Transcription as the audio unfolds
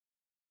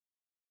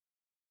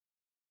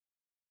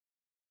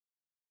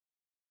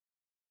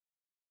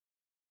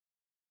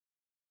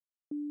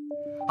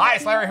Hi,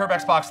 it's Larry Hryb,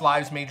 Xbox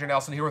Live's Major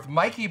Nelson here with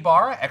Mike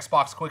Ybarra,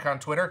 Xbox Quick on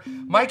Twitter.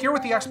 Mike, you're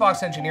with the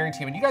Xbox engineering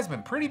team, and you guys have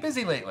been pretty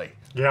busy lately.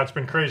 Yeah, it's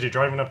been crazy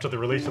driving up to the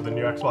release of the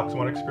new Xbox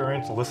One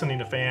experience, listening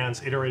to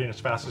fans, iterating as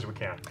fast as we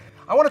can.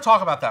 I want to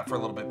talk about that for a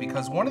little bit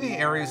because one of the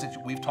areas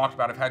that we've talked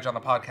about, I've had you on the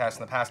podcast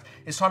in the past,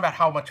 is talking about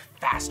how much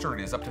faster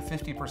it is, up to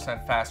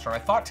 50% faster. And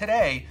I thought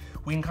today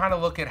we can kind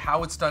of look at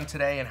how it's done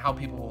today and how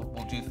people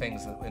will do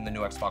things in the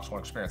new Xbox One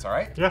experience, all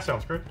right? Yeah,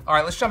 sounds good. All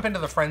right, let's jump into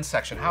the friends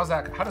section. How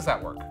does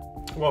that work?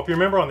 Well, if you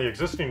remember on the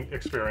existing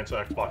experience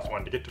of Xbox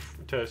One, to get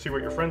to see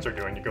what your friends are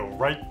doing, you go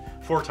right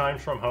 4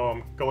 times from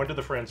home, go into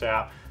the Friends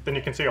app, then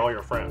you can see all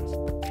your friends.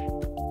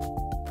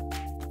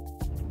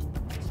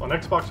 On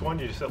Xbox One,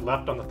 you just hit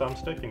left on the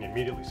thumbstick and you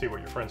immediately see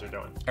what your friends are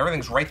doing.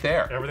 Everything's right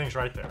there. Everything's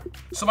right there.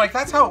 So Mike,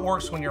 that's how it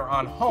works when you're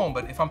on home,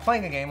 but if I'm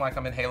playing a game like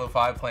I'm in Halo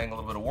 5, playing a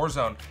little bit of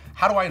Warzone,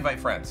 how do I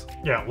invite friends?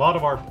 Yeah, a lot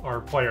of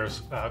our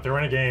players, they're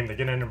in a game, they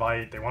get an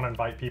invite, they want to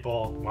invite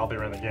people while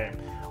they're in the game.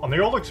 On the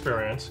old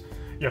experience,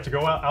 you have to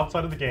go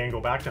outside of the game, go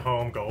back to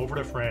home, go over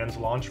to Friends,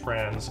 launch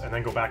Friends, and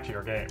then go back to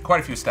your game. Quite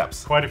a few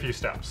steps. Quite a few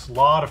steps. A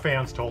lot of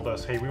fans told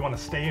us, hey, we want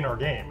to stay in our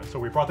game, and so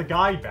we brought the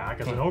guide back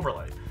as an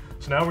overlay.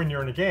 So now when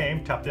you're in a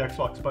game, tap the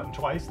Xbox button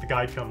twice, the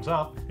guide comes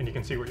up, and you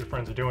can see what your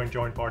friends are doing,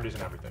 join parties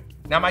and everything.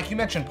 Now, Mike, you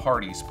mentioned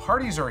parties.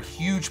 Parties are a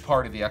huge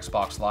part of the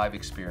Xbox Live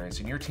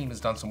experience, and your team has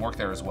done some work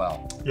there as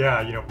well.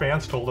 Yeah, you know,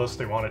 fans told us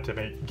they wanted to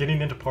make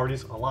getting into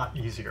parties a lot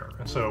easier,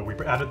 and so we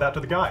added that to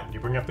the guide. You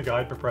bring up the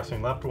guide by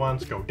pressing left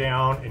once, go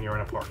down, and you're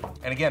in a party.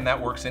 And again,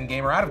 that works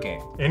in-game or out of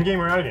game.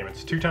 In-game or out of game.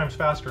 It's 2 times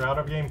faster out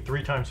of game,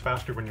 3 times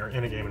faster when you're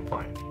in a game and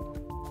playing.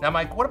 Now,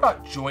 Mike, what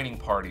about joining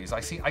parties? I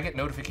get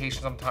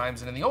notifications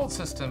sometimes, and in the old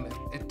system,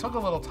 it took a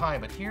little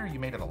time, but here you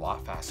made it a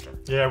lot faster.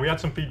 Yeah, we had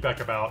some feedback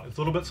about it's a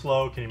little bit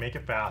slow, can you make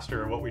it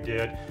faster? What we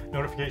did,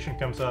 notification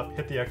comes up,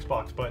 hit the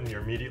Xbox button,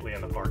 you're immediately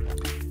in the party.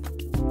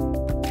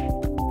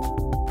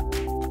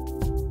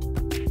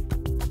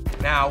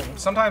 Now,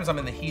 sometimes I'm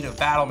in the heat of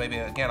battle, maybe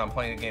again, I'm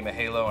playing a game of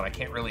Halo and I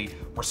can't really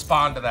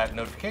respond to that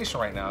notification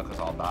right now because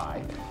I'll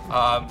die.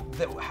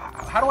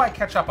 How do I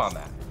catch up on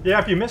that? Yeah,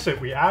 if you miss it,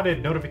 we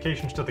added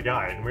notifications to the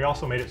guide, and we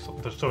also made it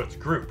so it's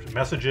grouped.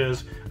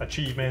 Messages,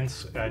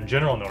 achievements, and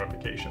general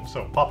notifications.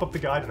 So pop up the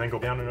guide and then go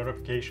down to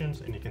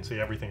notifications, and you can see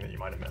everything that you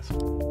might have missed.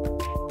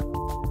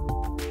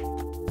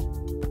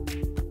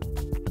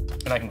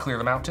 And I can clear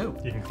them out too.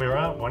 You can clear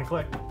out, 1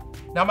 click.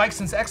 Now, Mike,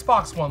 since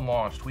Xbox One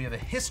launched, we have a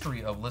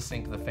history of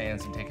listening to the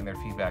fans and taking their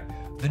feedback.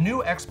 The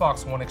new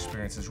Xbox One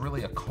experience is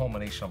really a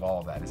culmination of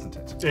all of that, isn't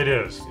it? It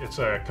is. It's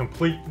a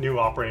complete new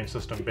operating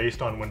system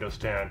based on Windows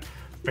 10.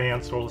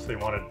 Fans told us they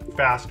wanted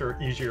faster,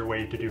 easier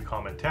way to do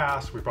common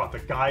tasks. We brought the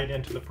guide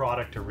into the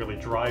product to really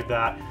drive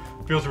that.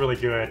 It feels really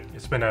good.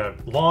 It's been a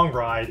long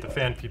ride. The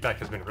fan feedback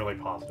has been really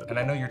positive. And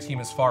I know your team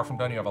is far from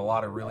done. You have a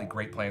lot of really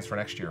great plans for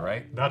next year,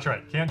 right? That's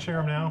right. Can't share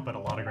them now, but a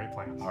lot of great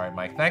plans. All right,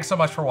 Mike. Thanks so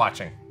much for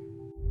watching.